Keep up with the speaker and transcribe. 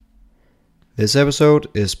This episode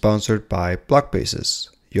is sponsored by Blockbases,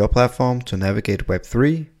 your platform to navigate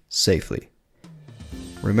Web3 safely.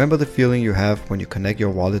 Remember the feeling you have when you connect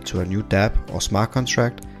your wallet to a new dApp or smart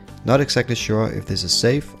contract, not exactly sure if this is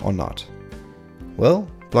safe or not? Well,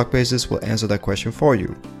 Blockbases will answer that question for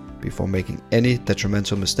you before making any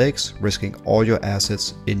detrimental mistakes, risking all your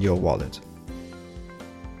assets in your wallet.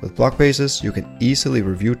 With Blockbases, you can easily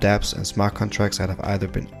review dApps and smart contracts that have either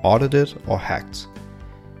been audited or hacked.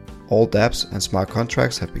 All dApps and smart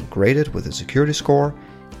contracts have been graded with a security score,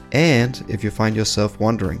 and if you find yourself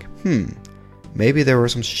wondering, maybe there were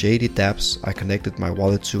some shady dApps I connected my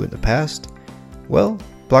wallet to in the past, well,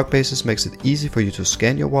 Blockbases makes it easy for you to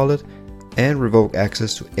scan your wallet and revoke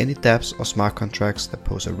access to any dApps or smart contracts that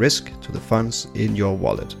pose a risk to the funds in your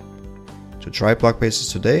wallet. To try Blockbases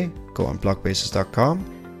today, go on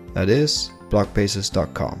blockbases.com, that is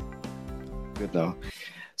blockbases.com. Good now.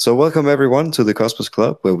 So welcome everyone to the Cosmos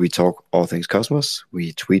Club, where we talk all things Cosmos.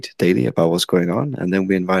 We tweet daily about what's going on, and then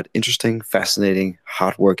we invite interesting, fascinating,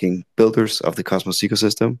 hardworking builders of the Cosmos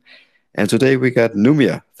ecosystem. And today we got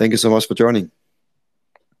Numia. Thank you so much for joining.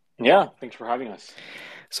 Yeah, thanks for having us.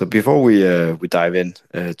 So before we dive in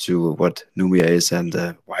to what Numia is and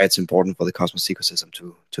why it's important for the Cosmos ecosystem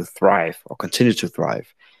to thrive or continue to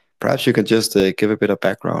thrive, perhaps you can just give a bit of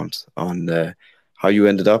background on how you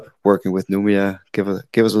ended up working with Numia. Give us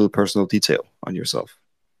a little personal detail on yourself.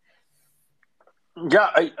 Yeah,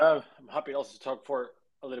 I'm happy also to talk for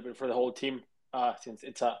a little bit for the whole team, since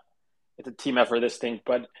it's a team effort, this thing.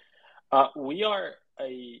 But we are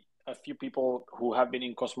a few people who have been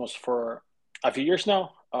in Cosmos for a few years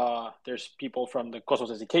now. There's people from the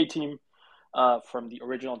Cosmos SDK team, from the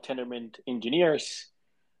original Tendermint engineers,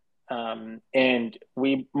 and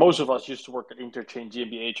most of us used to work at Interchain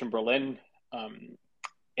GmbH in Berlin.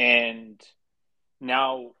 And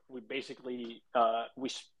now we basically we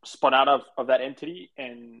spun out of that entity,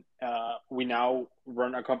 and we now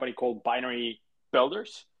run a company called Binary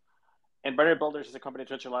Builders. And Binary Builders is a company in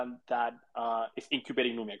Switzerland that is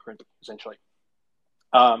incubating Numia currently, essentially.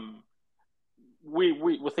 We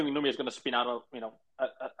think Numia is going to spin out of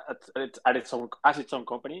as its own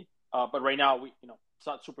company, but right now it's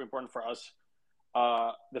not super important for us.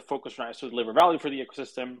 The focus right now is to deliver value for the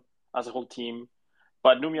ecosystem as a whole team.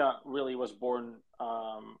 But Numia really was born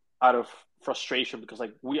out of frustration because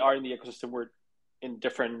we are in the ecosystem. We're in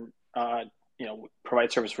different, we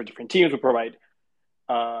provide service for different teams. We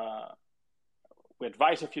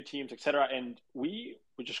advise a few teams, etc. And we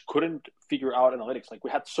just couldn't figure out analytics. We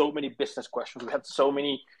had so many business questions. We had so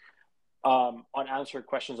many unanswered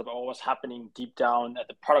questions about what was happening deep down at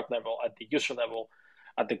the product level, at the user level,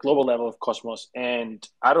 at the global level of Cosmos. And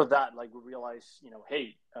out of that, we realized,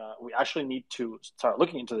 hey, we actually need to start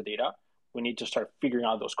looking into the data. We need to start figuring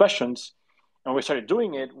out those questions. And when we started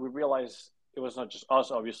doing it, we realized it was not just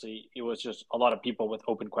us, obviously. It was just a lot of people with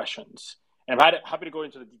open questions. And I'm happy to go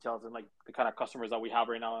into the details and the kind of customers that we have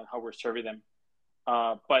right now and how we're serving them.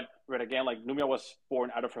 But again, Numia was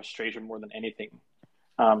born out of frustration more than anything.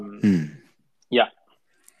 Yeah.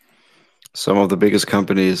 Some of the biggest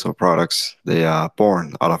companies or products, they are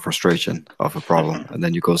born out of frustration of a problem, and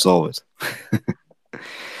then you go solve it.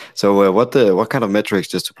 So what kind of metrics,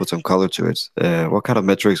 just to put some color to it, what kind of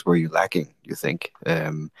metrics were you lacking, you think?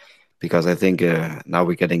 Because I think now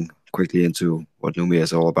we're getting quickly into what Numia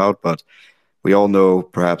is all about, but we all know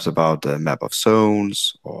perhaps about the map of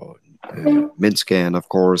zones or mint scan, of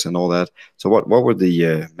course, and all that. So what were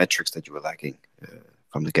the metrics that you were lacking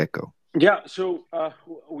from the get-go? Yeah, so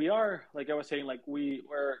we are, like I was saying, we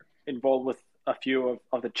were involved with a few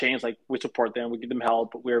of the chains. We support them, we give them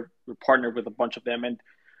help, but we're partnered with a bunch of them. And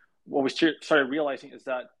what we started realizing is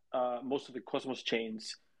that most of the Cosmos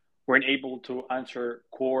chains weren't able to answer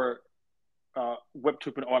core Web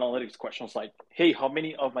 2.0 analytics questions like, hey, how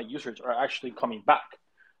many of my users are actually coming back?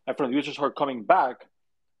 And from the users who are coming back,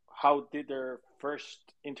 how did their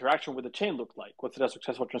first interaction with the chain look like? Was it a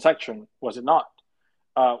successful transaction? Was it not?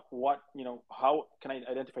 How can I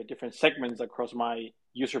identify different segments across my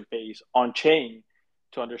user base on chain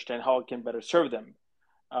to understand how I can better serve them?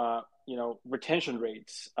 Retention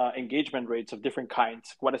rates, engagement rates of different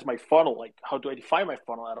kinds. What is my funnel? How do I define my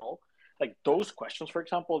funnel at all? Those questions, for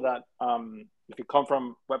example, that if you come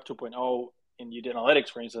from Web 2.0 and you did analytics,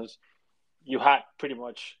 for instance, you had pretty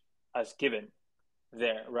much as given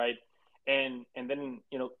there, right? And then,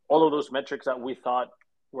 all of those metrics that we thought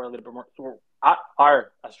were a little bit more,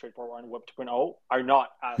 are as straightforward on Web 2.0 are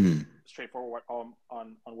not as straightforward on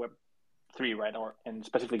Web 3, right? And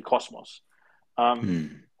specifically Cosmos.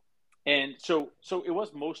 And so it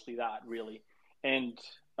was mostly that, really. And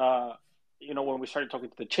when we started talking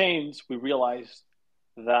to the chains, we realized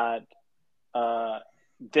that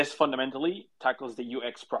this fundamentally tackles the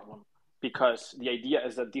UX problem, because the idea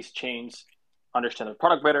is that these chains understand the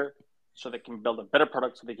product better, so they can build a better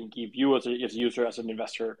product, so they can give you as a user, as an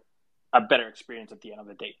investor, a better experience at the end of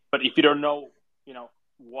the day. But if you don't know,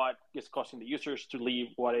 what is causing the users to leave,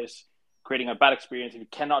 what is creating a bad experience, if you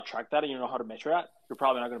cannot track that and you know how to measure that, you're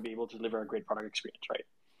probably not going to be able to deliver a great product experience, right?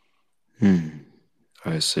 Hmm.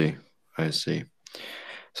 I see. I see.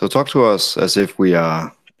 So talk to us as if we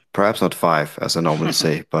are perhaps not five, as I normally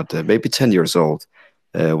say, but maybe 10 years old.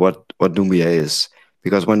 What Numia is,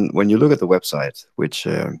 because when you look at the website, which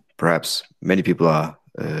perhaps many people are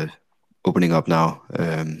opening up now,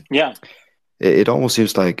 Yeah. it almost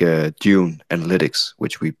seems like Dune analytics,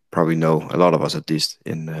 which we probably know, a lot of us at least,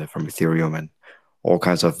 in from Ethereum and all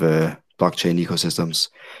kinds of blockchain ecosystems.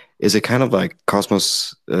 Is it kind of like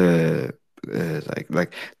Cosmos,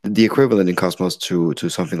 like the equivalent in Cosmos to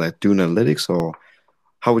something like Dune analytics, or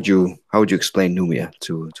how would you explain Numia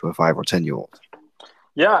to a 5 or 10 year old?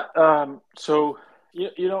 Yeah. So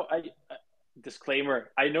I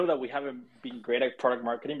disclaimer. I know that we haven't been great at product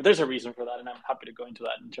marketing, but there's a reason for that, and I'm happy to go into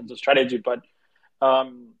that in terms of strategy. But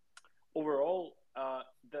um, overall,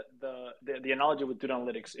 the analogy with Data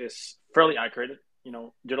Analytics is fairly accurate.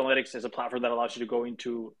 Data Analytics is a platform that allows you to go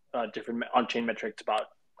into different on-chain metrics about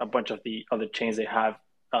a bunch of the other chains they have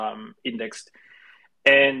indexed.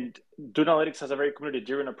 And Data Analytics has a very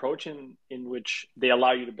community-driven approach in which they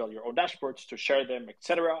allow you to build your own dashboards, to share them,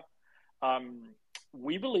 etc. Um,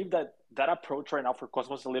 we believe that approach right now for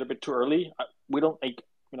Cosmos is a little bit too early. We don't like,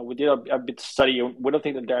 we did a bit study. We don't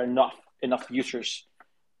think that there are enough users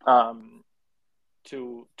um,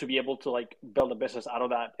 to be able to like build a business out of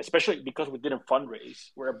that, especially because we didn't fundraise.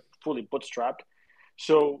 We're fully bootstrapped.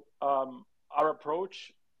 So our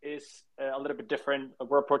approach is a little bit different.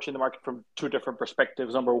 We're approaching the market from two different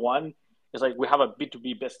perspectives. Number one is like we have a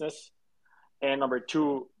B2B business, and number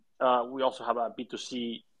two, we also have a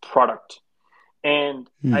B2C product. And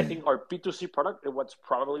I Hmm. think our B2C product, what's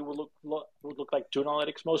probably would look like Tune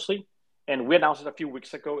Analytics mostly. And we announced it a few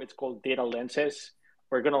weeks ago. It's called Data Lenses.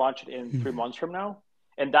 We're going to launch it in Hmm. 3 months from now.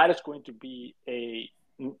 And that is going to be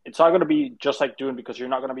it's not going to be just like Dune, because you're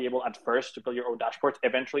not going to be able at first to build your own dashboards.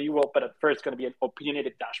 Eventually you will, but at first it's going to be an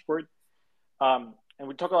opinionated dashboard. And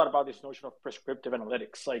we talk a lot about this notion of prescriptive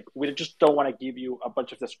analytics. Like we just don't want to give you a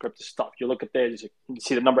bunch of descriptive stuff. You look at this, you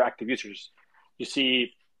see the number of active users, you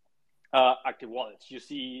see active wallets, you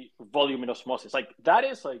see volume in osmosis. Like that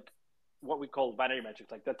is like what we call vanity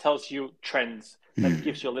metrics. Like that tells you trends, that Hmm.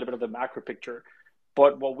 gives you a little bit of the macro picture.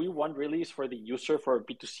 But what we want really is for the user, for our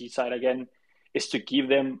B2C side again, is to give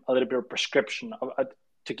them a little bit of prescription,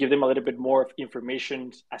 to give them a little bit more of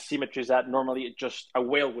information, asymmetries that normally just a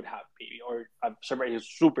whale would have, maybe, or somebody who's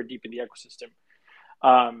super deep in the ecosystem.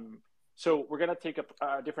 Um, so we're gonna take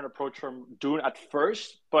a different approach from Dune at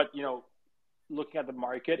first, but looking at the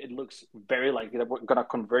market, it looks very likely that we're gonna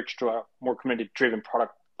converge to a more community-driven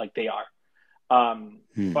product like they are. But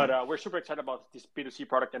Hmm. we're super excited about this B2C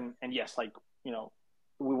product, and yes, like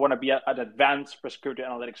we want to be an advanced prescriptive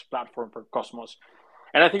analytics platform for Cosmos,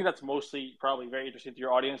 and I think that's mostly probably very interesting to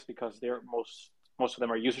your audience because they're most of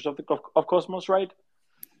them are users of Cosmos, right?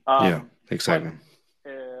 Yeah, Um, but exactly.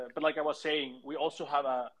 but like I was saying, we also have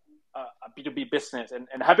a B2B business, and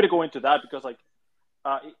happy to go into that because like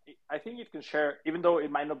I think it can share, even though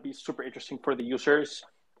it might not be super interesting for the users.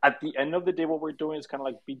 At the end of the day, what we're doing is kind of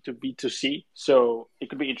like B2B2C, so it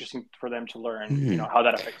could be interesting for them to learn, Hmm. how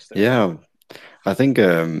that affects them. Yeah, I think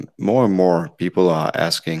more and more people are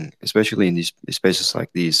asking, especially in these spaces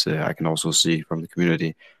like these. I can also see from the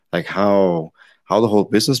community, like how the whole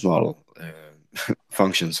business model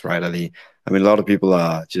functions, right? I mean, a lot of people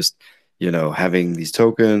are just, having these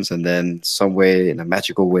tokens, and then some way, in a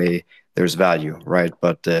magical way, there's value, right?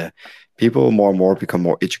 But people more and more become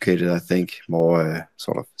more educated, I think, more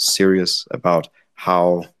sort of serious about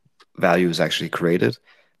how value is actually created.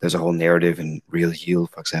 There's a whole narrative in real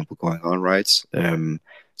yield, for example, going on, right?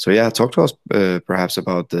 So yeah, talk to us perhaps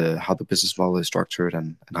about how the business model is structured,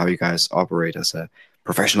 and how you guys operate as a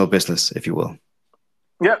professional business, if you will.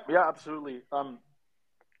 Yeah, yeah, absolutely.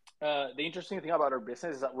 The interesting thing about our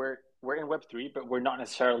business is that we're in Web3, but we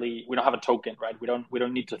don't have a token, right? We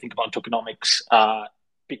don't need to think about tokenomics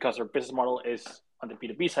because our business model is on the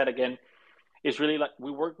B2B side again. Is really like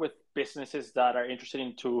we work with businesses that are interested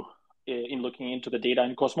in looking into the data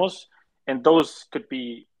in Cosmos, and those could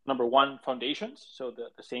be number one foundations, so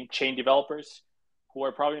the same chain developers who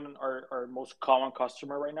are probably our most common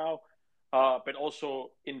customer right now, but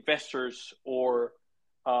also investors or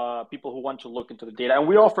people who want to look into the data. And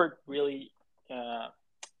we offer really uh,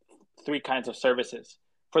 three kinds of services.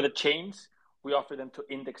 For the chains, we offer them to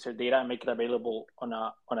index their data and make it available on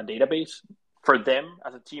a database for them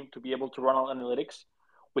as a team to be able to run on analytics.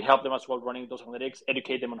 We help them as well running those analytics,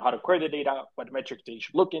 educate them on how to query the data, what metrics they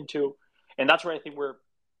should look into. And that's where I think we're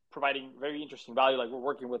providing very interesting value. Like we're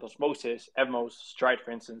working with Osmosis, Evmos, Stride,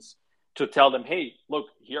 for instance, to tell them, hey, look,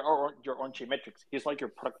 here are your on-chain metrics. Here's like your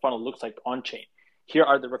product funnel looks like on-chain. Here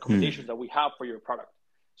are the recommendations that we have for your product.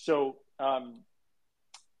 So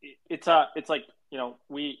it's like,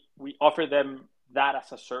 we offer them that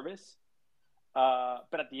as a service.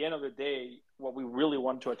 But at the end of the day, what we really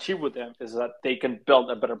want to achieve with them is that they can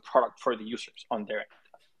build a better product for the users on their end,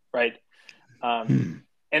 right?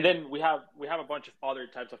 And then we have a bunch of other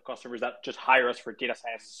types of customers that just hire us for data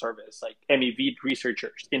science service, like MEV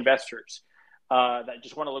researchers, investors that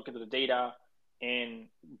just want to look into the data. And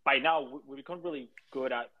by now, we become really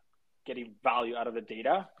good at getting value out of the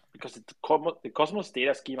data because the Cosmos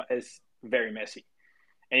data schema is very messy,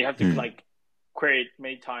 and you have to like query it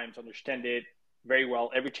many times, understand it very well.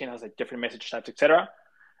 Every chain has like different message types, etc.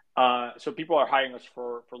 So people are hiring us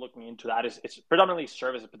for looking into that. It's predominantly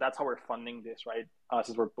services, but that's how we're funding this, right?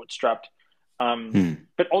 Since we're bootstrapped.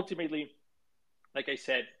 But ultimately, like I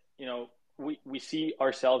said, we see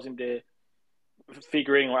ourselves in the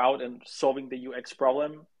figuring out and solving the UX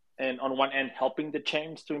problem. And on one end, helping the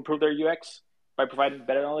chains to improve their UX by providing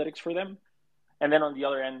better analytics for them. And then on the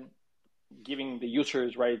other end, giving the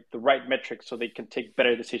users the right metrics so they can take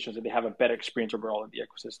better decisions and they have a better experience overall in the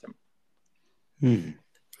ecosystem.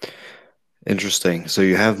 Interesting. So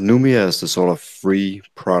you have Numia as the sort of free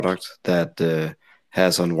product that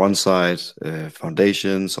has on one side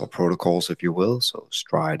foundations or protocols, if you will. So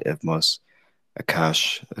Stride, Evmos,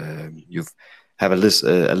 Akash. You have a list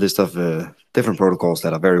of different protocols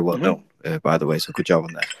that are very well known, by the way. So good job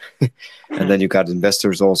on that. And then you got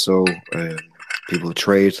investors also, people who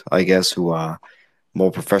trade, I guess, who are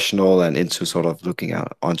more professional and into sort of looking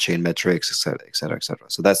at on-chain metrics, et cetera, et cetera, et cetera.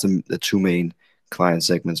 So that's the two main client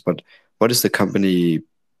segments. But what is the company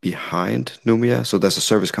behind Numia? So that's a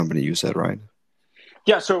service company, you said, right?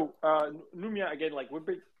 Yeah. So Numia, again, like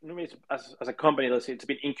Numia as a company, let's say it's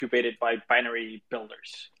been incubated by Binary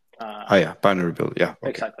Builders. Binary Build. Yeah. Okay.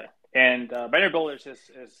 Exactly. And Binary Builders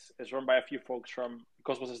is run by a few folks from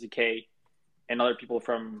Cosmos SDK and other people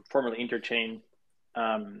from formerly Interchain.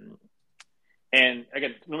 And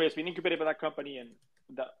again, Numia has been incubated by that company, and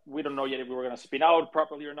we don't know yet if we were going to spin out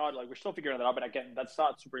properly or not. Like we're still figuring that out. But again, that's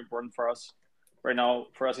not super important for us right now.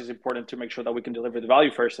 For us, it's important to make sure that we can deliver the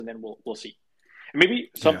value first, and then we'll see. And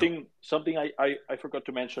maybe something I forgot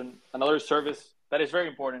to mention. Another service that is very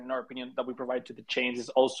important in our opinion that we provide to the chains is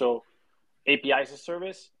also APIs as a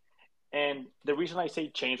service. And the reason I say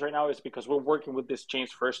chains right now is because we're working with these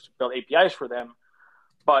chains first to build APIs for them,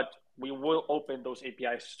 but we will open those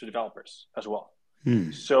APIs to developers as well.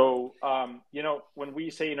 So, when we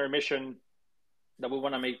say in our mission that we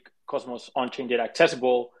want to make Cosmos on-chain data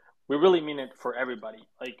accessible, we really mean it for everybody.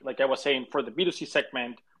 Like I was saying, for the B2C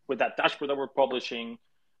segment, with that dashboard that we're publishing,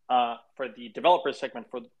 for the developer segment,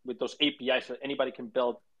 with those APIs that anybody can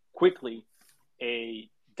build quickly a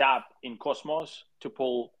dApp in Cosmos to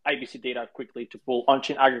pull IBC data quickly, to pull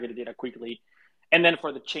on-chain aggregated data quickly, and then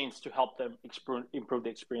for the chains to help them improve the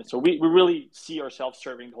experience. So we really see ourselves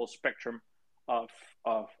serving the whole spectrum of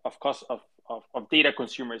data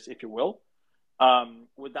consumers, if you will,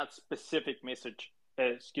 with that specific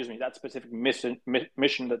that specific mission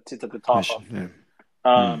that sits at the top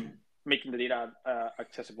making the data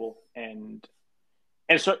accessible. And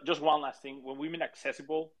so just one last thing, when we mean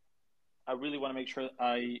accessible, I really want to make sure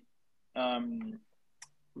I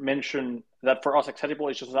mention that for us, accessible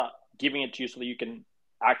is just not giving it to you so that you can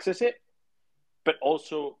access it, but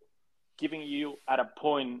also giving you at a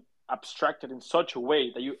point abstracted in such a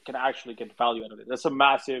way that you can actually get value out of it. That's a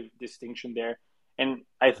massive distinction there. And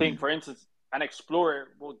I think, for instance, an explorer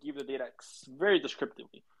will give the data very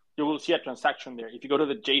descriptively. You will see a transaction there. If you go to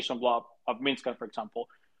the JSON blob of Minscan, for example,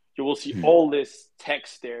 you will see all this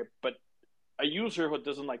text there. But a user who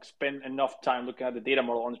doesn't spend enough time looking at the data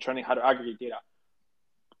model and understanding how to aggregate data,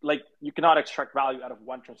 you cannot extract value out of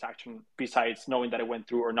one transaction besides knowing that it went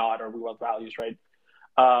through or not, or reward values, right?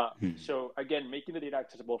 So again, making the data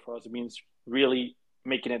accessible for us means really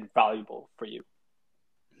making it valuable for you.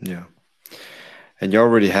 Yeah. And you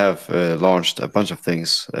already have launched a bunch of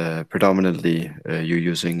things. Predominantly, you're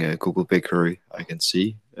using Google BigQuery, I can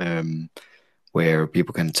see, where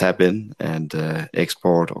people can tap in and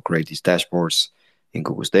export or create these dashboards in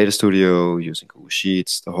Google's Data Studio, using Google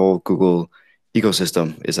Sheets. The whole Google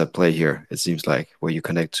ecosystem is at play here, it seems like, where you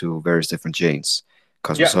connect to various different chains.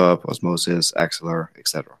 Cosmos Hub, Osmosis, Axelar,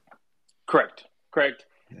 etc. Correct.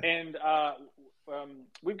 Yeah. And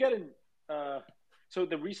we've gotten so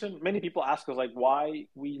the reason many people ask us like why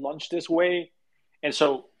we launched this way, and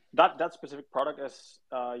so that specific product is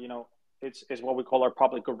it's what we call our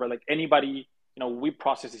public good, right? Like anybody, we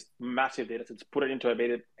process these massive data sets, put it into a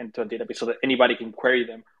database so that anybody can query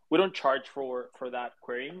them. We don't charge for that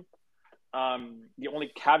querying. The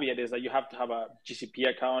only caveat is that you have to have a GCP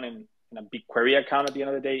account and a BigQuery account at the end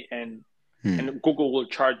of the day, and Google will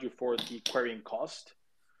charge you for the querying cost.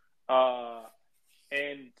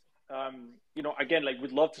 And again, like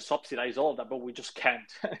we'd love to subsidize all of that, but we just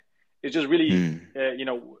can't. It's just really,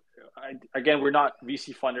 again, we're not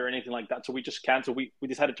VC funded or anything like that, so we just can't. So we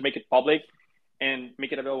decided to make it public and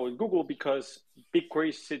make it available in Google because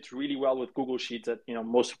BigQuery sits really well with Google Sheets that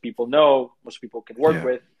most people know, most people can work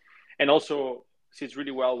with, and also sits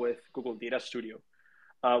really well with Google Data Studio.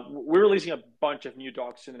 We're releasing a bunch of new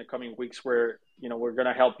docs in the coming weeks where we're going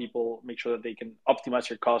to help people make sure that they can optimize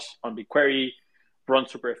their costs on BigQuery, run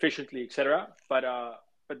super efficiently, etc.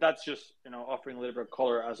 But that's just offering a little bit of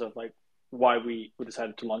color as of like why we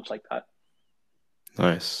decided to launch like that.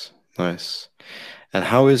 Nice. And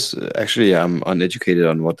how is actually I'm uneducated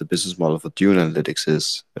on what the business model for Dune Analytics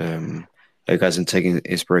is. Are you guys taking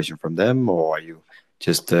inspiration from them, or are you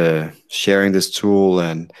just sharing this tool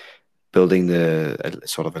and building the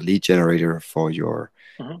sort of a lead generator for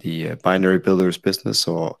the binary builders business,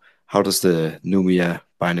 or how does the Numia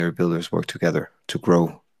binary builders work together to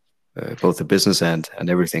grow both the business and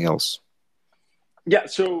everything else? Yeah,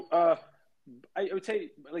 so I would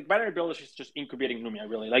say like binary builders is just incubating Numia,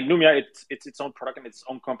 really. Like Numia, it's its own product and its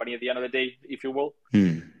own company at the end of the day, if you will.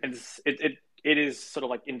 And it is sort of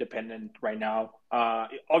like independent right now.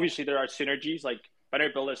 Obviously, there are synergies. Like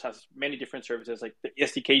binary builders has many different services. Like the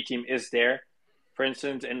SDK team is there, for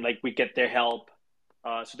instance, and like we get their help.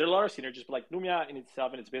 So there are a lot of synergies. But like Numia in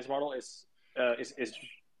itself and its business model is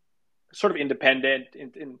sort of independent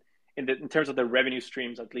in terms of the revenue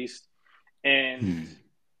streams, at least. And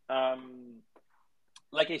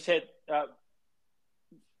like I said,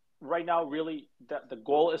 right now, really, the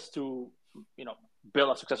goal is to,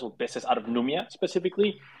 build a successful business out of Numia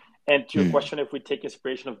specifically. And to your question, if we take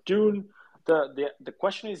inspiration of Dune, the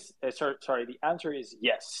question is, the answer is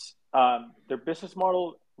yes. Their business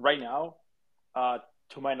model right now,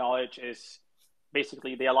 to my knowledge, is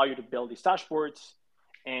basically they allow you to build these dashboards,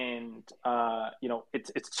 and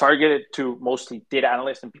it's targeted to mostly data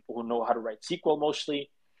analysts and people who know how to write SQL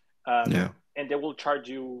mostly. And they will charge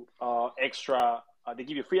you extra. They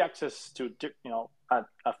give you free access to a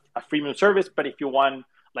freemium service, but if you want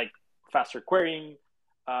like faster querying,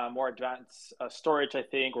 more advanced storage, I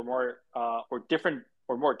think, or more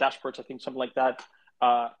more dashboards, I think, something like that,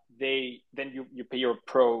 then you pay your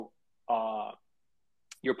pro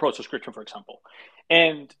subscription, for example.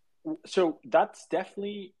 And so that's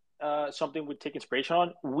definitely something we take inspiration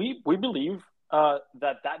on. We believe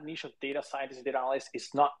that niche of data scientists and data analysts is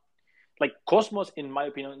not like Cosmos, in my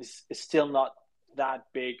opinion, is still not that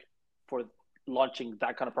big for launching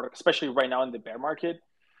that kind of product, especially right now in the bear market.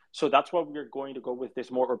 So that's why we're going to go with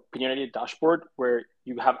this more opinionated dashboard where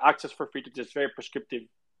you have access for free to this very prescriptive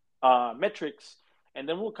metrics. And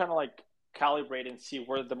then we'll kind of like calibrate and see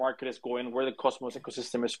where the market is going, where the Cosmos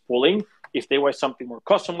ecosystem is pulling. If they want something more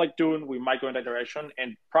custom like Dune, we might go in that direction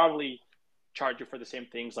and probably charge you for the same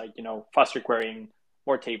things like, faster querying,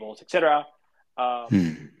 more tables, etc.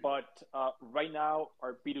 But right now,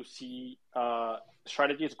 our B2C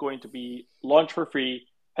strategy is going to be launch for free,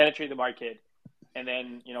 penetrate the market, and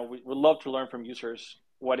then we would love to learn from users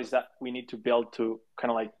what is that we need to build to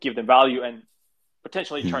kind of like give them value and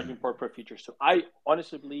potentially charge them for features. So I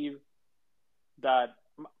honestly believe that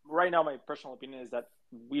right now, my personal opinion is that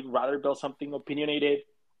we'd rather build something opinionated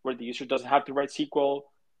where the user doesn't have to write SQL,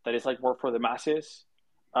 that is like more for the masses.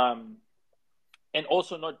 And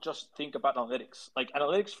also not just think about analytics. Like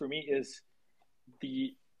analytics for me is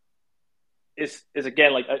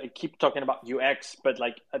again, like I keep talking about UX, but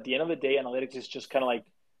like at the end of the day, analytics is just kind of like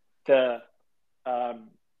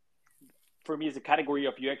for me is the category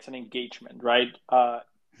of UX and engagement, right?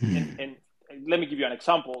 And let me give you an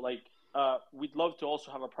example. Like we'd love to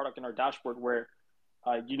also have a product in our dashboard where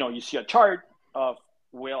you see a chart of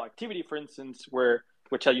whale activity, for instance, where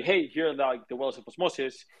we tell you, hey, here are the whales of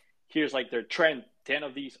osmosis. Here's like their trend. 10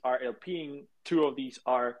 of these are LPing, 2 of these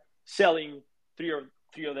are selling, 3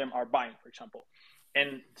 of them are buying, for example.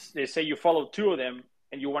 And they say you follow 2 of them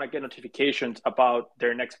and you want to get notifications about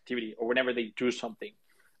their next activity or whenever they do something.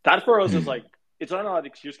 That for us is like, it's not an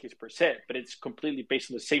analytics use case per se, but it's completely based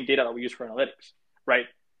on the same data that we use for analytics, right?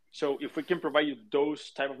 So if we can provide you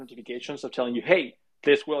those type of notifications of telling you, hey,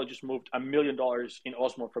 this whale just moved $1 million in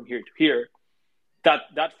Osmo from here to here,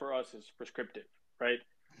 that for us is prescriptive, right?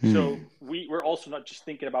 So we're also not just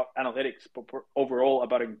thinking about analytics, but we're overall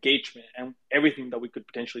about engagement and everything that we could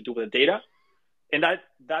potentially do with the data. And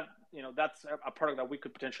that's a product that we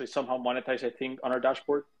could potentially somehow monetize, I think, on our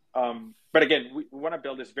dashboard. But again, we want to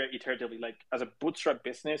build this very iteratively. Like as a bootstrap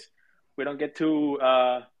business, we don't get to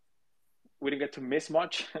miss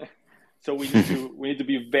much. So we need to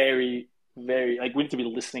be very, very, like, we need to be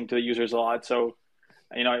listening to the users a lot. So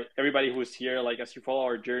everybody who's here, like, as you follow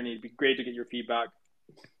our journey, it'd be great to get your feedback.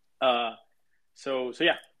 So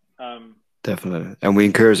yeah. Definitely. And we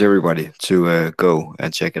encourage everybody to go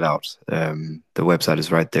and check it out. The website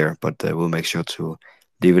is right there, but we'll make sure to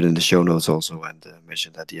leave it in the show notes also and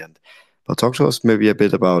mention it at the end. But talk to us maybe a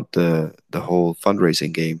bit about the whole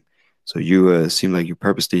fundraising game. So you seem like you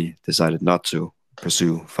purposely decided not to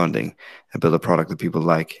pursue funding and build a product that people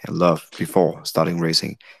like and love before starting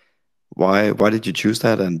racing. Why did you choose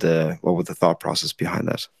that, and what was the thought process behind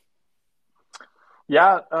that?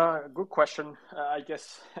 Yeah, good question. I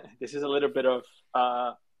guess this is a little bit of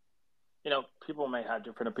people may have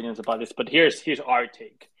different opinions about this, but here's our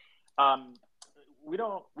take. Um, we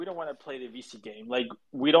don't want to play the VC game. Like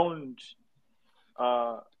we don't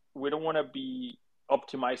want to be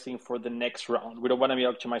optimizing for the next round. We don't want to be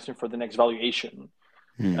optimizing for the next valuation.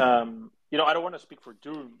 Hmm. I don't want to speak for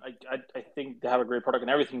Dune. I think they have a great product and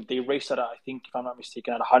everything. They raised at I think, if I'm not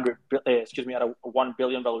mistaken, at at a 1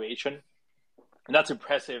 billion valuation, and that's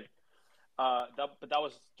impressive. But that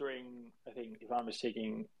was during, I think, if I'm not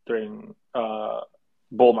mistaken, during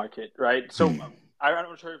bull market, right? So Hmm. I'm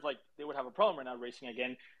not sure if like they would have a problem right now racing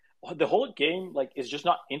again. The whole game like is just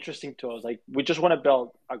not interesting to us. Like we just want to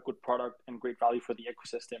build a good product and great value for the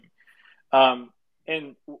ecosystem.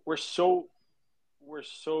 And we're so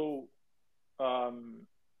um,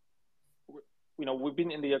 we've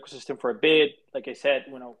been in the ecosystem for a bit. Like I said,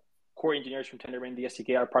 core engineers from Tendermint, the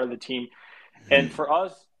SDK, are part of the team. And Hmm. for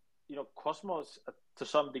us, Cosmos, to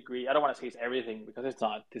some degree, I don't want to say it's everything because it's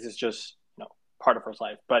not. This is just part of our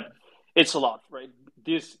life, but it's a lot, right?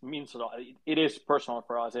 This means a lot. It is personal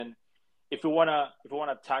for us, and if we wanna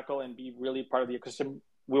tackle and be really part of the ecosystem,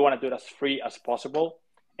 we want to do it as free as possible.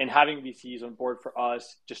 And having VCs on board for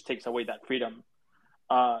us just takes away that freedom.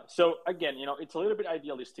 So again, it's a little bit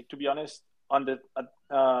idealistic, to be honest, on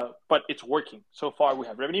but it's working so far. We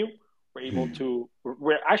have revenue. Hmm.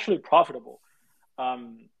 We're actually profitable,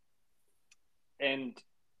 um, and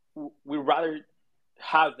we rather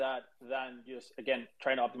have that than just again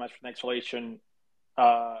trying to optimize for the next valuation.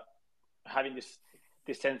 Uh, Having this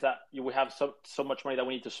sense that we have so much money that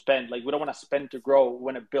we need to spend. Like we don't want to spend to grow, we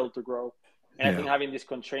want to build to grow. And I Yeah. think having these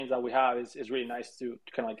constraints that we have is really nice to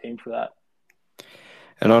kind of like aim for that.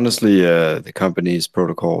 And honestly, the company's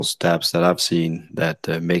protocols, tabs that I've seen that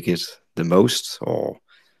make it the most, or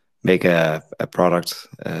make a product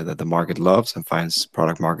that the market loves and finds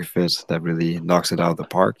product market fit that really knocks it out of the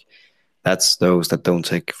park. That's those that don't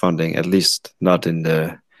take funding, at least not in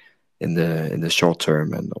the short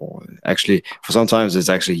term, and or actually for sometimes it's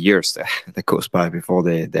actually years that goes by before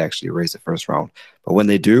they actually raise the first round. But when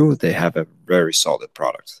they do, they have a very solid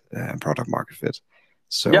product and product market fit.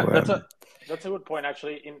 Yeah, So that's a good point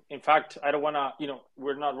actually. In fact, I don't want to,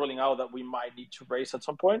 we're not ruling out that we might need to raise at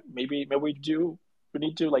some point. Maybe we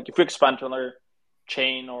need to, like, if we expand to another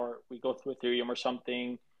chain or we go through Ethereum or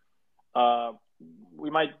something, uh, we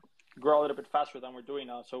might grow a little bit faster than we're doing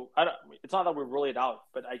now. So it's not that we rule it out,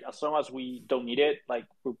 but as long as we don't need it, like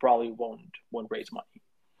we probably won't raise money.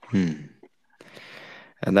 hmm.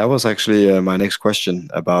 And that was actually my next question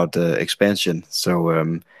about expansion.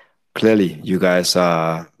 So clearly, you guys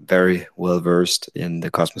are very well versed in the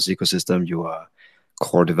Cosmos ecosystem. You are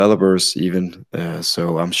core developers, even.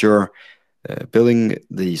 So I'm sure building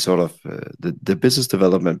the sort of the business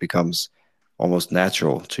development becomes almost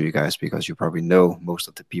natural to you guys because you probably know most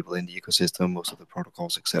of the people in the ecosystem, most of the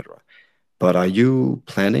protocols, etc. But are you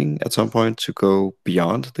planning at some point to go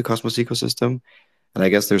beyond the Cosmos ecosystem? And I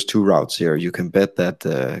guess there's two routes here. You can bet that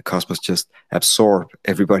Cosmos just absorb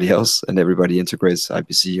everybody else and everybody integrates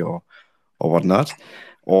IPC or whatnot,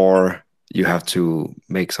 or you have to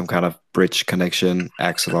make some kind of bridge connection.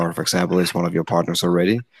 Axelar, for example, is one of your partners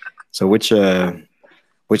already. So which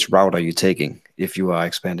route are you taking if you are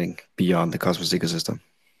expanding beyond the Cosmos ecosystem?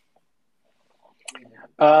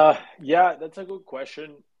 Yeah, that's a good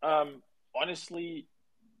question. Honestly,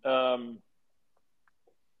 um,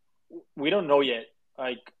 we don't know yet.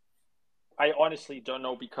 Like, I honestly don't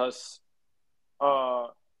know because, uh,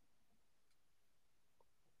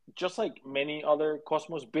 just like many other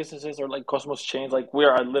Cosmos businesses or like Cosmos chains, like we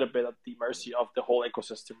are a little bit at the mercy of the whole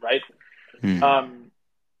ecosystem, right? Hmm. Um,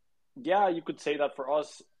 yeah, you could say that for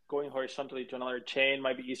us, going horizontally to another chain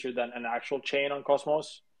might be easier than an actual chain on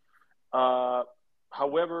Cosmos.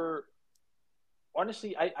 However,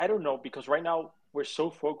 honestly, I don't know, because right now we're so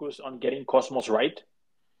focused on getting Cosmos right,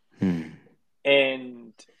 Hmm.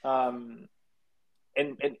 and um,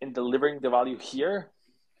 and delivering the value here,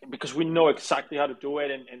 because we know exactly how to do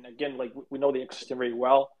it, and again, like we know the ecosystem very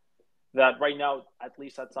well. That right now, at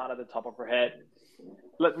least that's not at the top of our head.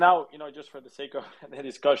 Let now, just for the sake of the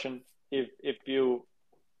discussion, if you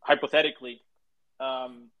hypothetically,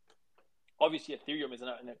 um, obviously Ethereum is an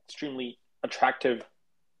extremely attractive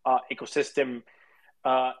ecosystem.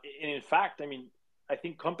 And in fact, I mean, I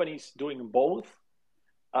think companies doing both,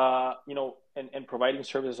 and providing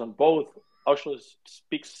services on both actually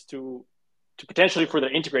speaks to potentially further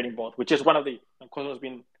integrating both, which is one of the Cosmos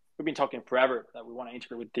been we've been talking forever that we want to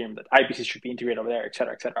integrate with Ethereum, that IBC should be integrated over there, et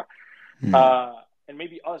cetera, et cetera. Hmm. And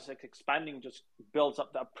maybe us like expanding just builds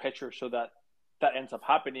up that pressure so that that ends up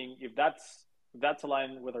happening. If that's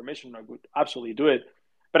aligned with our mission, I would absolutely do it.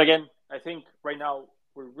 But again, I think right now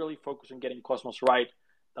we're really focused on getting Cosmos right.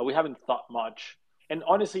 That we haven't thought much, and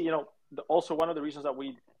honestly, also one of the reasons that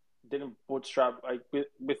we didn't bootstrap, like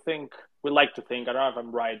we like to think. I don't know if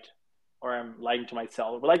I'm right or I'm lying to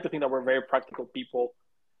myself. We like to think that we're very practical people,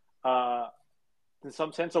 uh, in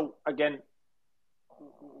some sense. So again,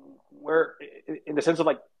 we're in the sense of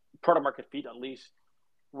like product market fit, at least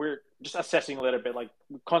we're just assessing a little bit. Like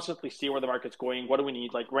we constantly see where the market's going. What do we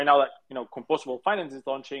need? Like right now that composable finance is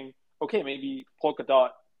launching. Okay, maybe Polkadot,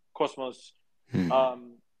 Cosmos, Hmm.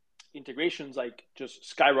 um, integrations like just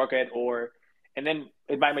skyrocket, and then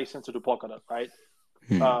it might make sense to do Polkadot, right?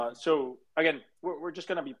 Hmm. So again, we're just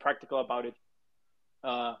gonna be practical about it.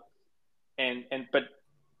 Uh, and but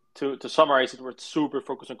to summarize it, we're super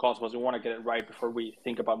focused on Cosmos. We want to get it right before we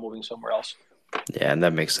think about moving somewhere else. Yeah, and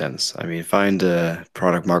that makes sense. I mean, find a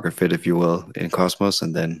product market fit, if you will, in Cosmos,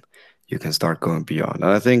 and then you can start going beyond. And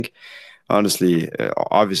I think, honestly,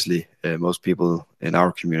 obviously, most people in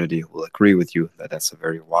our community will agree with you that that's a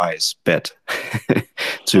very wise bet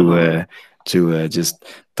to just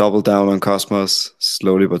double down on Cosmos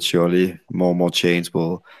slowly but surely. More and more chains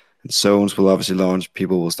will, and zones will obviously launch.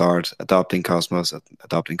 People will start adopting Cosmos,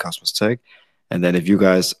 adopting Cosmos tech. And then if you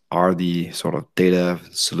guys are the sort of data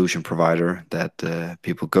solution provider that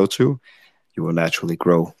people go to, you will naturally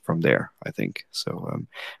grow from there, I think. So,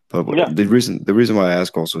 but Yeah, the reason why I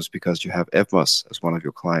ask also is because you have FMOS as one of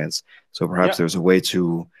your clients. So perhaps yeah, there's a way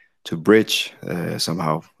to bridge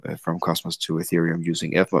somehow from Cosmos to Ethereum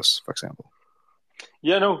using FMOS, for example.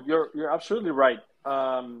 yeah. No, you're absolutely right.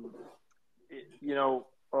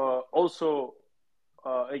 Also,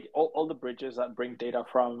 like all the bridges that bring data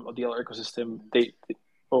from the other ecosystem,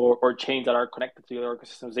 or chains that are connected to the other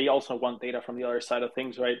ecosystems, they also want data from the other side of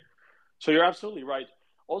things, right? So you're absolutely right.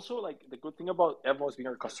 Also, like the good thing about Evmos being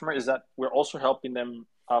our customer is that we're also helping them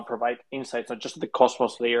provide insights, not just at the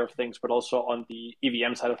Cosmos layer of things, but also on the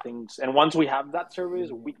EVM side of things. And once we have that service,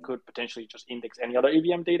 we could potentially just index any other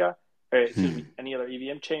EVM data, excuse Hmm. me, any other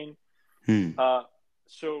EVM chain. Hmm. Uh,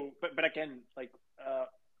 but again, like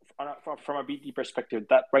from a BD perspective,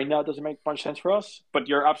 that right now doesn't make much sense for us. But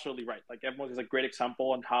you're absolutely right. Like Evmos is a great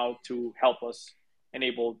example on how to help us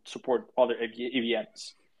enable support other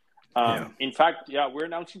EVMs. Yeah. In fact, yeah, we're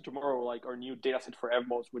announcing tomorrow like our new dataset for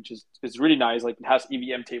Evmos, which is really nice. Like it has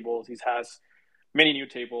EVM tables, it has many new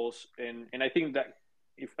tables, and I think that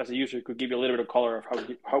if as a user it could give you a little bit of color of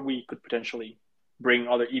how we could potentially bring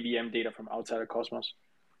other EVM data from outside of Cosmos.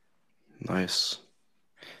 Nice.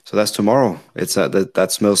 So that's tomorrow. It's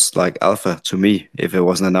that smells like alpha to me if it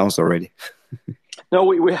wasn't announced already. No,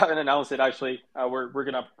 we haven't announced it actually. We're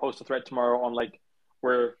gonna post a thread tomorrow on like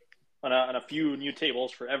we're on a few new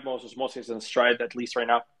tables for Evmos, Osmosis, and Stride at least right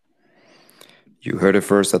now. You heard it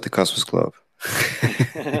first at the Cosmos Club.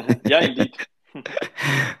 Yeah, indeed.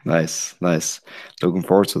 Nice, nice. Looking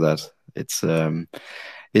forward to that.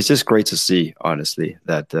 It's just great to see, honestly,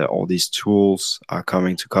 that all these tools are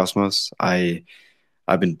coming to Cosmos.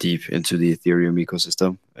 I've been deep into the Ethereum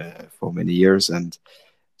ecosystem for many years, and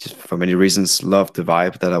just for many reasons, loved the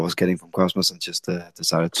vibe that I was getting from Cosmos, and just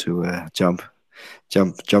decided to jump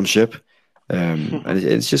ship. And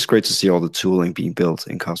it's just great to see all the tooling being built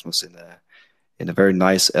in Cosmos in a very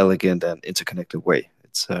nice, elegant, and interconnected way.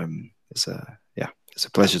 It's a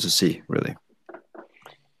pleasure to see, really.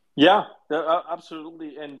 Yeah,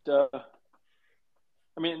 absolutely. And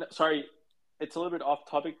I mean, sorry, it's a little bit off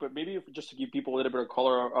topic, but maybe just to give people a little bit of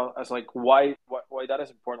color as like why that is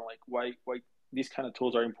important, like why these kind of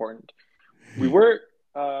tools are important. We Hmm. were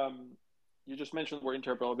you just mentioned word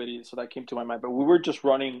interoperability, so that came to my mind. But we were just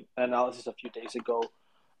running an analysis a few days ago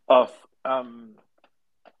of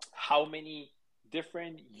how many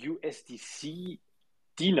different USDC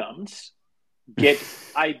denoms get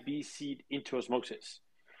IBC'd into osmosis.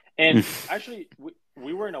 And actually,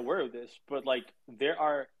 we weren't aware of this, but like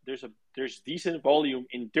there's decent volume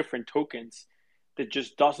in different tokens that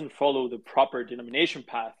just doesn't follow the proper denomination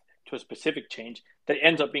path to a specific change that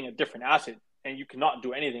ends up being a different acid, and you cannot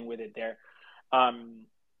do anything with it there.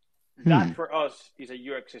 That for us is a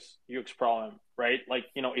UX problem, right? Like,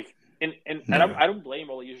 if and I don't blame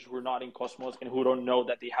all the users who are not in Cosmos and who don't know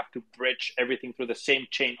that they have to bridge everything through the same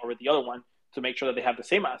chain over the other one to make sure that they have the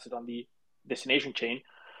same acid on the destination chain.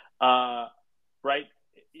 Right?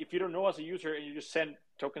 If you don't know as a user and you just send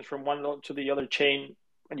tokens from one node to the other chain,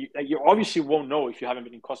 and you obviously won't know if you haven't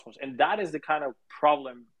been in Cosmos. And that is the kind of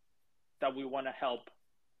problem that we want to help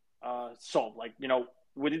solve. Like,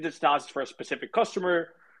 we did this analysis for a specific customer,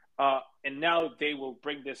 and now they will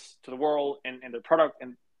bring this to the world and their product,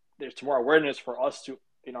 and there's more awareness for us to,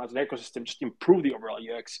 as an ecosystem, just improve the overall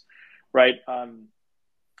UX, right?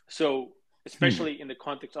 So especially in the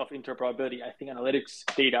context of interoperability, I think analytics,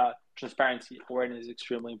 data, transparency, awareness is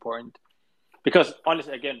extremely important. Because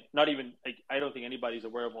honestly, again, not even like I don't think anybody's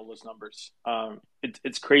aware of all those numbers.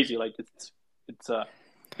 It's crazy. Like it's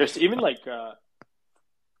there's even like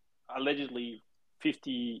allegedly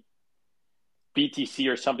 50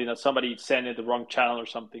 BTC or something that somebody sent in the wrong channel or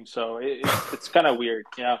something. So it's kind of weird.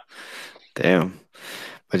 Yeah. Damn.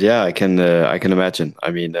 But yeah, I can imagine.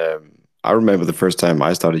 I mean, I remember the first time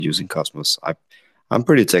I started using Cosmos. I'm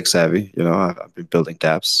pretty tech savvy. I've been building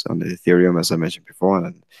dApps on Ethereum, as I mentioned before,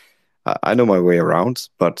 and I know my way around.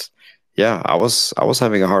 But yeah, I was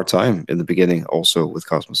having a hard time in the beginning also with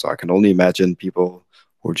Cosmos. So I can only imagine people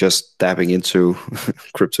who are just dabbing into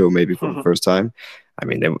crypto maybe for the first time. I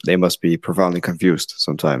mean, they must be profoundly confused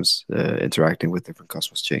sometimes interacting with different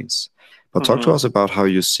Cosmos chains. But talk to us about how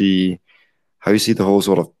you see the whole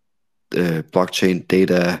sort of blockchain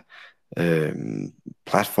data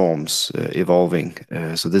platforms evolving.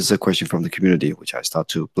 So this is a question from the community, which I start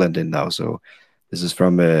to blend in now. So this is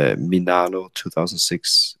from Minano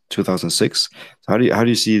 2006. So how do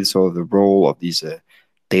you see sort of the role of these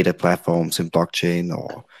data platforms in blockchain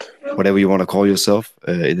or whatever you want to call yourself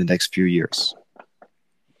in the next few years?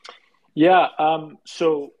 Yeah.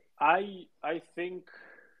 So I think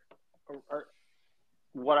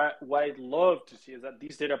what I'd love to see is that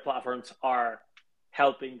these data platforms are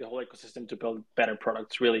helping the whole ecosystem to build better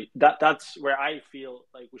products. Really, that's where I feel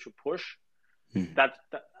like we should push. That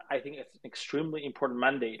I think it's an extremely important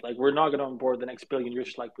mandate. Like, we're not going to onboard the next billion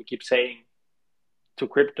users, like we keep saying, to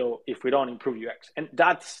crypto if we don't improve UX, and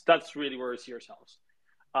that's really where we see ourselves.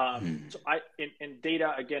 So in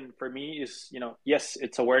data, again, for me is, yes,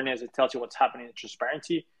 it's awareness. It tells you what's happening in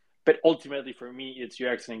transparency, but ultimately for me, it's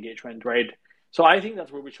UX and engagement, right? So I think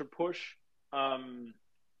that's where we should push.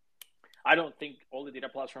 I don't think all the data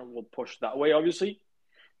platforms will push that way, obviously.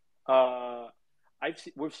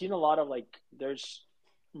 We've seen a lot of, like, there's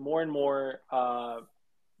more and more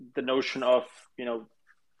the notion of,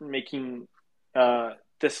 making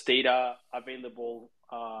this data available,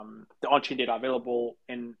 the on-chain data available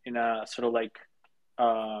in a sort of like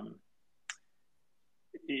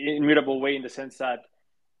immutable way, in the sense that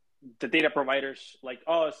the data providers like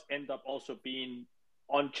us end up also being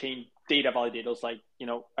on-chain data validators. Like,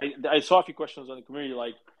 I saw a few questions on the community,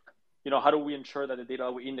 like, how do we ensure that the data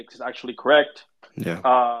that we index is actually correct?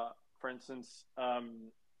 Yeah. For instance,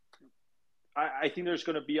 I think there's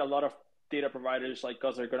going to be a lot of data providers like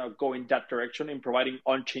us that are going to go in that direction in providing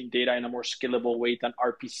on-chain data in a more scalable way than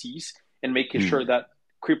RPCs, and making sure that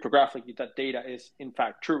cryptographically that data is in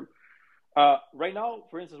fact true. Right now,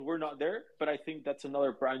 for instance, we're not there, but I think that's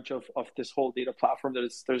another branch of this whole data platform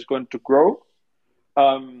there's going to grow.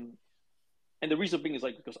 And the reason being is,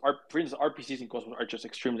 like, because for instance, RPCs in Cosmos are just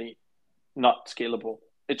extremely not scalable.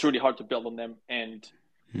 It's really hard to build on them, and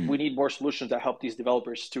we need more solutions that help these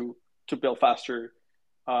developers to build faster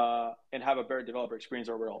and have a better developer experience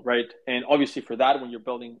overall, right? And obviously for that, when you're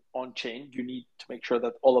building on chain, you need to make sure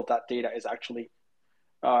that all of that data is actually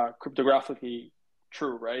cryptographically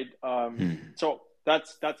true, right? So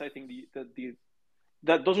that's I think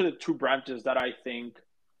those are the two branches that I think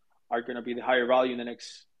are going to be the higher value in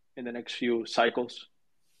the next few cycles.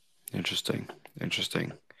 Interesting.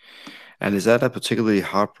 And is that a particularly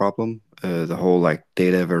hard problem? The whole like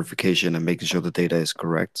data verification and making sure the data is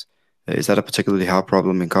correct. Is that a particularly hard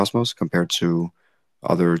problem in Cosmos compared to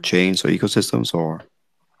other chains or ecosystems, or?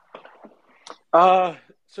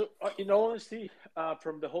 So in all honesty,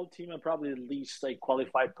 from the whole team, I'm probably the least like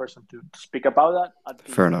qualified person to speak about that at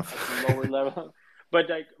Fair enough. the lower level. But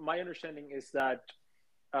like, my understanding is that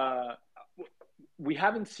we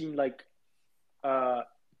haven't seen I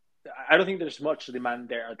don't think there's much demand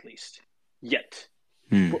there, at least yet.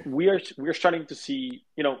 But we're starting to see,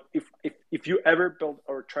 if you ever build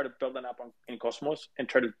or try to build an app in Cosmos and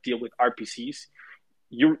try to deal with RPCs,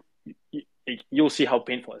 you you'll see how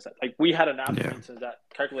painful it is that. Like we had an app, for instance, that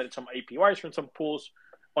calculated some APYs from some pools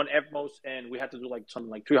on Evmos, and we had to do like something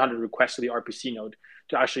like 300 requests to the RPC node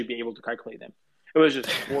to actually be able to calculate them. It was just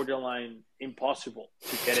borderline impossible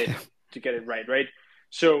to get it right.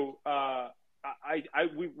 So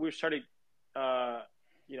we started.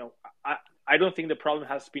 I don't think the problem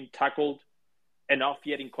has been tackled enough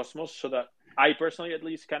yet in Cosmos, so that I personally, at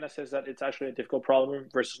least, kind of says that it's actually a difficult problem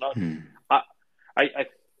versus not.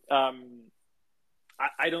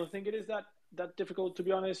 I don't think it is that difficult, to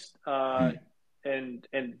be honest. And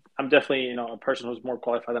I'm definitely a person who's more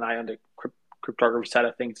qualified than I on the cryptography side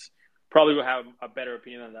of things. Probably will have a better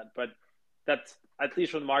opinion on that, but that's at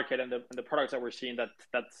least from the market and the products that we're seeing.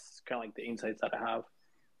 That's kind of like the insights that I have.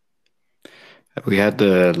 We had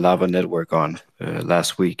the Lava Network on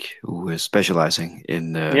last week, who is specializing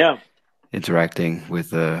in interacting with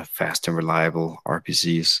fast and reliable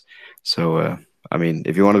RPCs. So, I mean,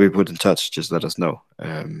 if you want to be put in touch, just let us know.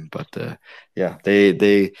 But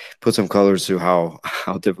they put some colors to how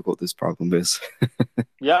difficult this problem is.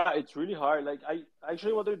 Yeah, it's really hard. Like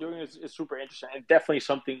actually what they're doing is super interesting and definitely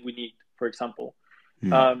something we need. For example,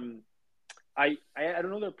 I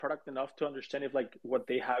don't know their product enough to understand if like what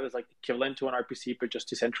they have is like equivalent to an RPC but just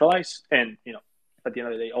decentralized, and at the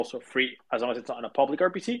end of the day also free as long as it's not on a public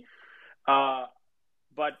RPC.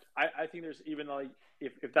 But I think there's even like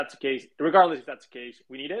if that's the case, regardless if that's the case,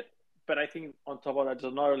 we need it. But I think on top of that,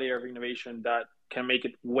 there's another layer of innovation that can make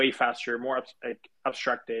it way faster, more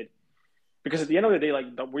abstracted. Because at the end of the day,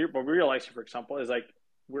 like what we realize, for example, is like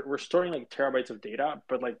we're storing like terabytes of data,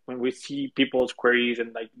 but like when we see people's queries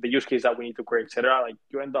and like the use case that we need to query, etc., like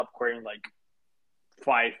you end up querying like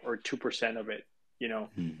 5 or 2% of it.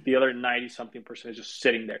 The other 90-something% is just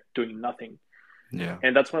sitting there doing nothing. Yeah,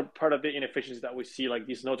 and that's one part of the inefficiency that we see. Like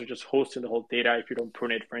these nodes are just hosting the whole data. If you don't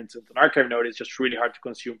prune it, for instance, an archive node is just really hard to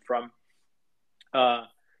consume from.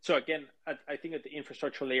 So again, I think at the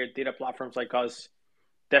infrastructure layer, data platforms like us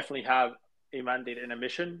definitely have a mandate and a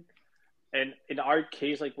mission. And in our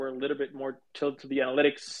case, like we're a little bit more tilted to the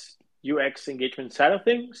analytics, UX engagement side of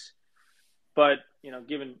things. But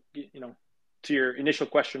given to your initial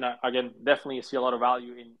question, again, definitely see a lot of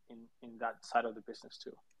value in that side of the business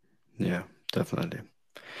too. Yeah, definitely.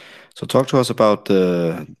 So talk to us about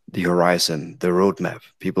the horizon, the roadmap.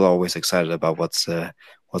 People are always excited about what's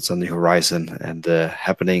on the horizon and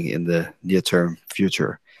happening in the near-term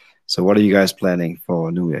future. So what are you guys planning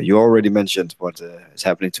for Numia? You already mentioned what is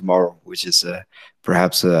happening tomorrow, which is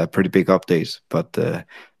perhaps a pretty big update, but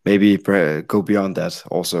maybe go beyond that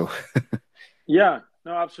also. Yeah,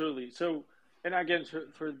 no, absolutely. So, and again,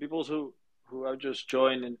 for the people who have just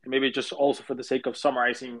joined, and maybe just also for the sake of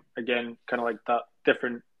summarizing again, kind of like the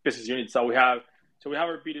different business units that we have. So we have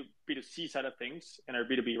our B2C side of things and our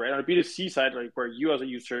B2B, right? On our B2C side, like where you as a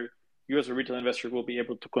user, you as a retail investor will be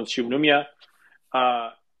able to consume Numia.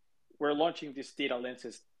 We're launching this data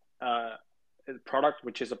lenses product,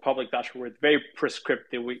 which is a public dashboard with very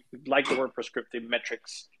prescriptive. We like the word prescriptive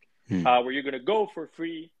metrics, where you're going to go for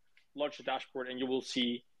free, launch a dashboard, and you will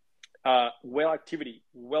see whale activity,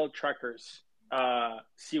 whale trackers,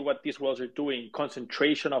 see what these whales are doing,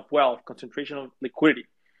 concentration of wealth, concentration of liquidity,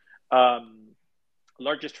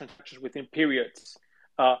 largest transactions within periods,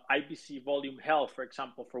 IBC volume health, for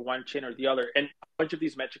example, for one chain or the other, and a bunch of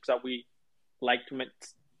these metrics that we like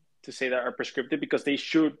to say that are prescriptive because they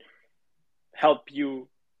should help you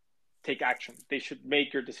take action. They should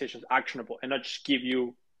make your decisions actionable and not just give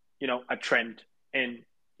you, a trend and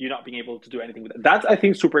you not being able to do anything with it. That's, I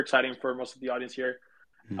think, super exciting for most of the audience here.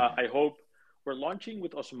 I hope we're launching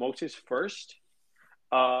with Osmosis first,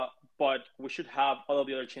 but we should have all of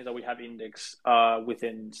the other chains that we have indexed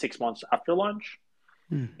within 6 months after launch.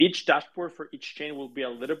 Each dashboard for each chain will be a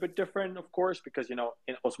little bit different, of course, because in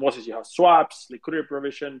Osmosis you have swaps, liquidity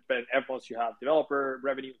provision, but in Evmos you have developer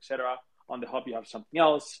revenue, etc. On the hub you have something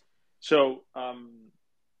else. So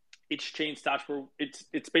each chain's dashboard,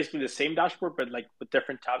 it's basically the same dashboard, but like with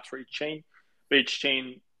different tabs for each chain. But each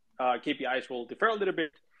chain KPIs will differ a little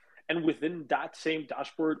bit. And within that same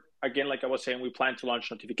dashboard, again, like I was saying, we plan to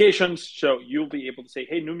launch notifications. So you'll be able to say,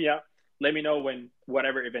 hey, Numia, let me know when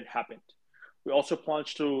whatever event happened. We also plan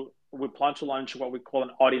to launch what we call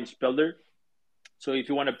an audience builder. So if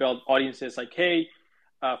you want to build audiences like, hey,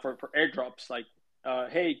 for airdrops, like,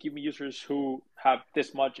 hey, give me users who have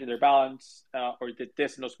this much in their balance, or did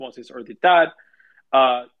this in Osmosis, or did that.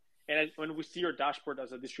 And when we see your dashboard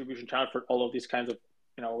as a distribution channel for all of these kinds of,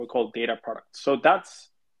 what we call data products. So that's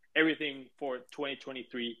everything for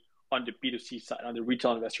 2023 on the B2C side, on the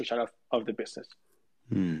retail investor side of the business.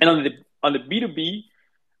 Hmm. And on the B2B,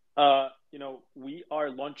 we are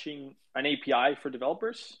launching an API for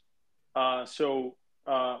developers. So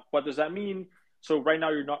what does that mean? So right now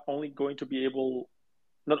you're not only going to be able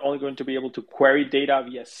to query data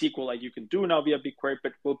via SQL like you can do now via BigQuery,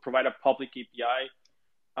 but we'll provide a public API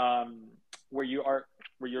where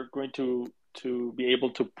you're going to be able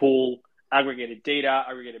to pull aggregated data,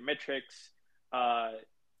 aggregated metrics,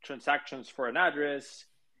 transactions for an address,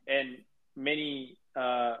 and many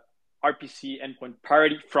RPC endpoint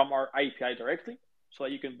parity from our API directly, so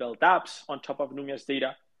that you can build apps on top of Numia's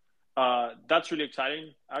data. That's really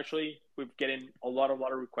exciting. Actually, we're getting a lot of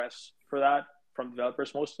requests for that from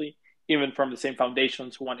developers mostly, even from the same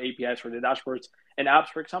foundations who want APIs for the dashboards and apps,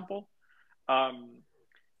 for example.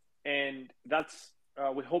 And that's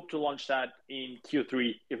we hope to launch that in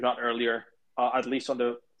Q3, if not earlier, at least on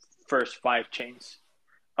the first 5 chains.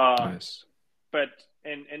 Nice. But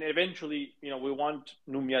and eventually, we want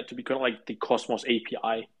Numia to become like the Cosmos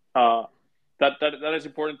API. That is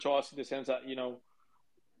important to us in the sense that,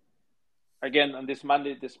 again, on this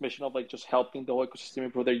mandate, this mission of like just helping the whole ecosystem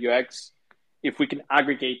improve their UX, if we can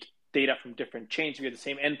aggregate data from different chains via the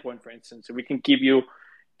same endpoint, for instance, if we can give you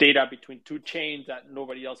data between 2 chains that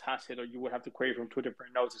nobody else has it, or you would have to query from 2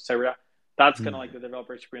 different nodes, etc. That's kind of like the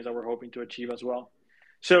developer experience that we're hoping to achieve as well.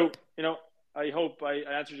 So, I hope I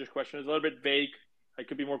answered your question. It's a little bit vague. I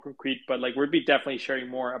could be more concrete, but like we'll be definitely sharing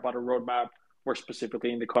more about a roadmap more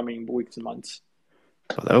specifically in the coming weeks and months.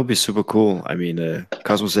 Well, that would be super cool. I mean,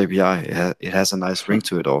 Cosmos API, it has a nice ring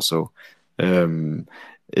to it also.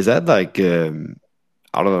 Is that like,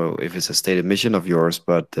 I don't know if it's a stated mission of yours,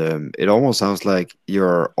 but it almost sounds like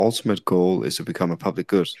your ultimate goal is to become a public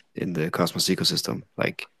good in the Cosmos ecosystem,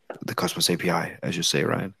 like the Cosmos API, as you say,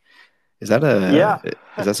 right? Is that Yeah.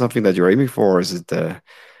 is that something that you're aiming for, or is it a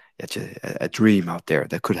dream out there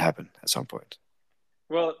that could happen at some point?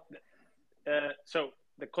 Well, so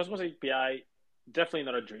the Cosmos API, definitely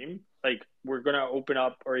not a dream. Like we're gonna open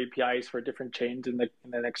up our APIs for different chains in the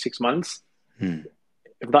next 6 months,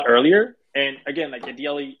 if not earlier. And again, like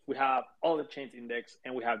ideally, we have all the chains indexed,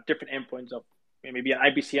 and we have different endpoints of maybe an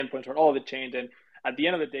IBC endpoint for all the chains. And at the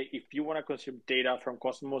end of the day, if you want to consume data from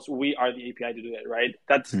Cosmos, we are the API to do that, right?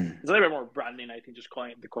 It's a little bit more branding, I think, just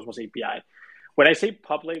calling it the Cosmos API. When I say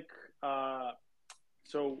public, we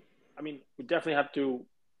definitely have to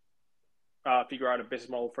figure out a business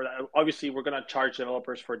model for that. Obviously, we're going to charge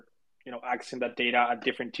developers for accessing that data at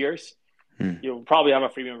different tiers. You'll probably have a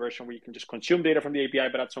freemium version where you can just consume data from the API,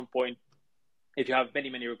 but at some point, if you have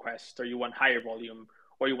many requests, or you want higher volume,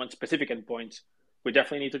 or you want specific endpoints, we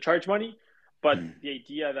definitely need to charge money. But the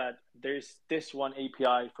idea that there's this one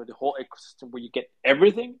API for the whole ecosystem where you get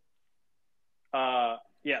everything,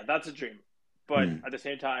 that's a dream. But at the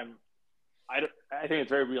same time, I think it's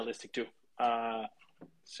very realistic too.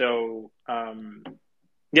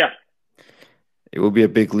 It will be a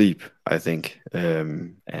big leap, I think,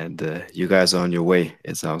 and you guys are on your way,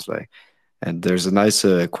 it sounds like. And there's a nice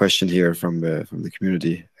question here from the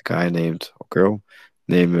community, a guy named, or girl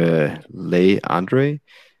named Lay Andre,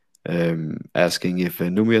 asking if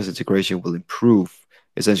Numia's integration will improve,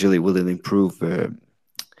 essentially, will it improve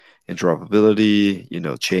interoperability,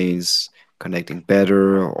 chains connecting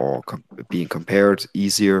better, or being compared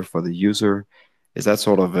easier for the user? Is that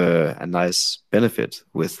sort of a nice benefit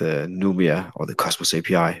with Numia or the Cosmos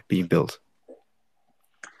API being built?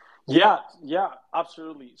 Yeah,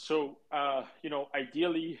 absolutely. So,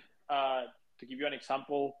 ideally, to give you an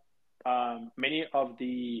example, a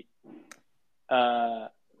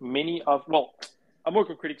more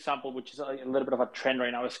concrete example, which is a little bit of a trend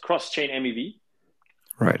right now, is cross-chain MEV.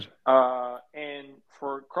 Right. And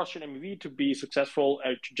for cross-chain MEV to be successful,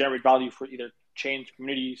 to generate value for either chains,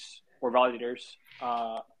 communities, or validators,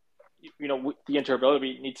 the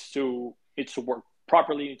interoperability needs to work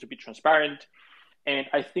properly, needs to be transparent. And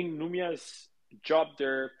I think Numia's job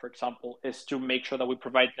there, for example, is to make sure that we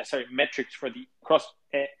provide necessary metrics for the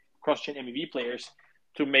cross-chain MEV players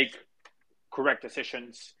to make correct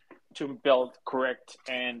decisions, to build correct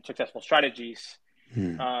and successful strategies.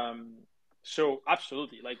 So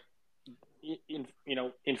absolutely, like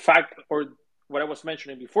in fact, or what I was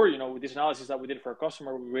mentioning before, with this analysis that we did for a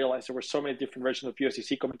customer, we realized there were so many different versions of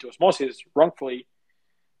USDC coming to Osmosis wrongfully.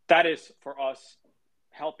 That is for us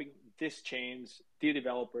helping these chains, the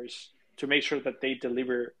developers, to make sure that they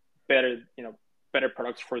deliver better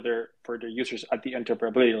products for their users at the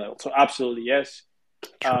interoperability level. So absolutely yes.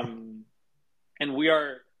 And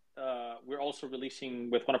we're also releasing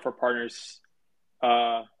with one of our partners,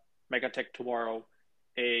 Megatech tomorrow,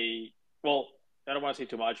 I don't want to say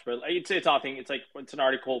too much, but it's nothing. It's like it's an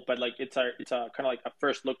article, but like it's a kind of like a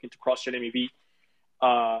first look into cross-chain MEV.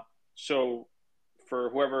 So for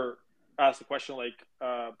whoever asked the question, like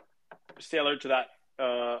stay alert to that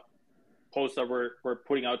post that we're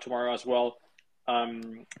putting out tomorrow as well,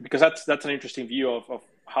 because that's an interesting view of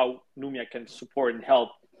how Numia can support and help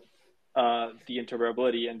the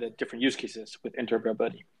interoperability and the different use cases with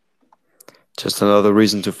interoperability. Just another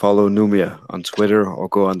reason to follow Numia on Twitter or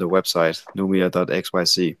go on the website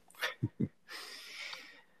numia.xyz.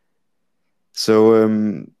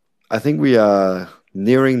 So I think we are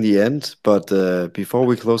nearing the end, but before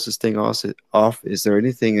we close this thing off, is there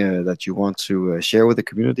anything that you want to share with the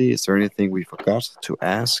community? Is there anything we forgot to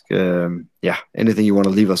ask? Yeah, anything you want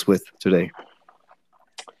to leave us with today?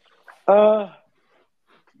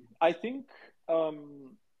 I think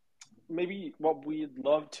maybe what we'd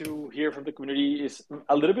love to hear from the community is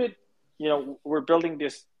a little bit, we're building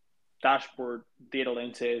this dashboard data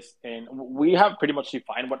lenses, and we have pretty much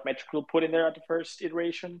defined what metric we'll put in there at the first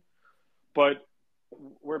iteration, but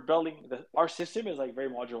we're building our system is like very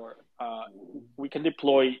modular. We can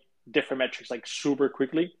deploy different metrics like super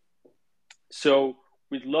quickly. So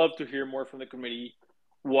we'd love to hear more from the community.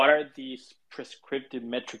 What are these prescriptive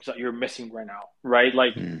metrics that you're missing right now, right?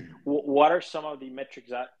 Like, what are some of the metrics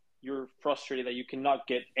that you're frustrated that you cannot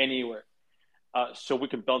get anywhere, so we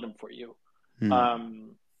can build them for you?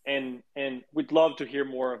 And we'd love to hear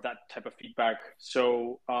more of that type of feedback.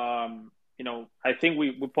 So, I think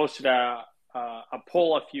we posted a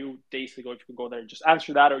poll a few days ago. If you could go there and just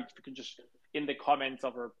answer that, or if you could just in the comments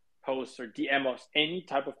of our posts or DM us any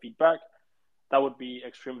type of feedback, that would be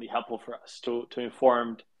extremely helpful for us to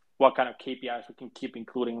inform what kind of KPIs we can keep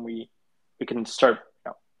including. We can start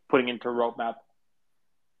putting into a roadmap.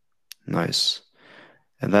 Nice.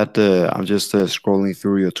 And that I'm just scrolling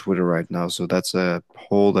through your Twitter right now. So that's a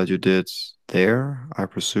poll that you did there, I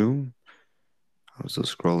presume. I'm still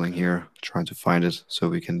scrolling here, trying to find it so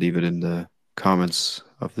we can leave it in the comments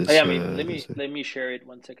of this. Let me share it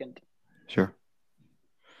 1 second. Sure.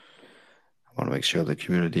 I want to make sure the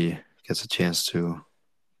community gets a chance to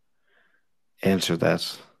answer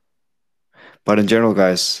that. But in general,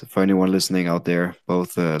 guys, for anyone listening out there,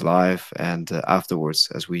 both live and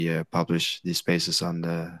afterwards, as we publish these spaces on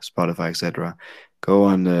Spotify, etc., go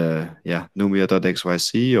on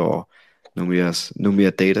numia.xyz or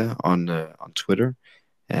Numia Data on Twitter,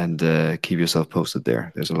 and keep yourself posted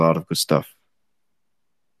there. There's a lot of good stuff.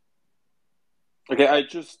 Okay, I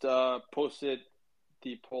just posted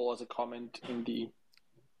the poll as a comment in the.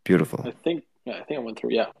 Beautiful. I think I went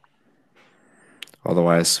through. Yeah.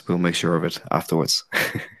 Otherwise, we'll make sure of it afterwards.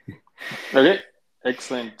 Okay,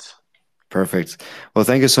 excellent. Perfect. Well,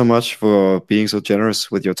 thank you so much for being so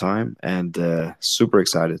generous with your time, and super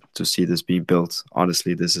excited to see this being built.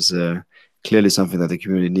 Honestly, this is clearly something that the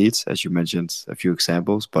community needs, as you mentioned a few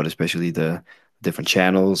examples, but especially the different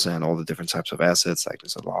channels and all the different types of assets. Like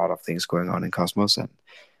there's a lot of things going on in Cosmos, and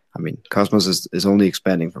I mean, Cosmos is only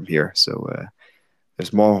expanding from here. So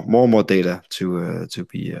there's more data to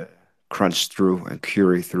be crunched through and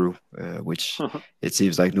query through, which it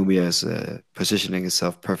seems like Numia is positioning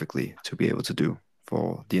itself perfectly to be able to do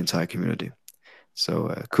for the entire community.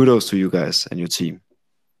 So kudos to you guys and your team.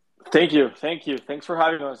 Thank you. Thanks for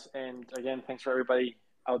having us, and again, thanks for everybody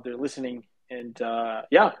out there listening. And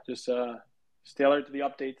just stay alert to the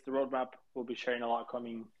updates, the roadmap. We'll be sharing a lot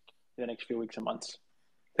coming in the next few weeks and months.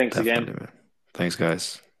 Thanks Definitely, again. Man. Thanks,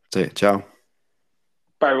 guys. Say ciao.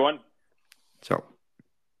 Bye, everyone. Ciao.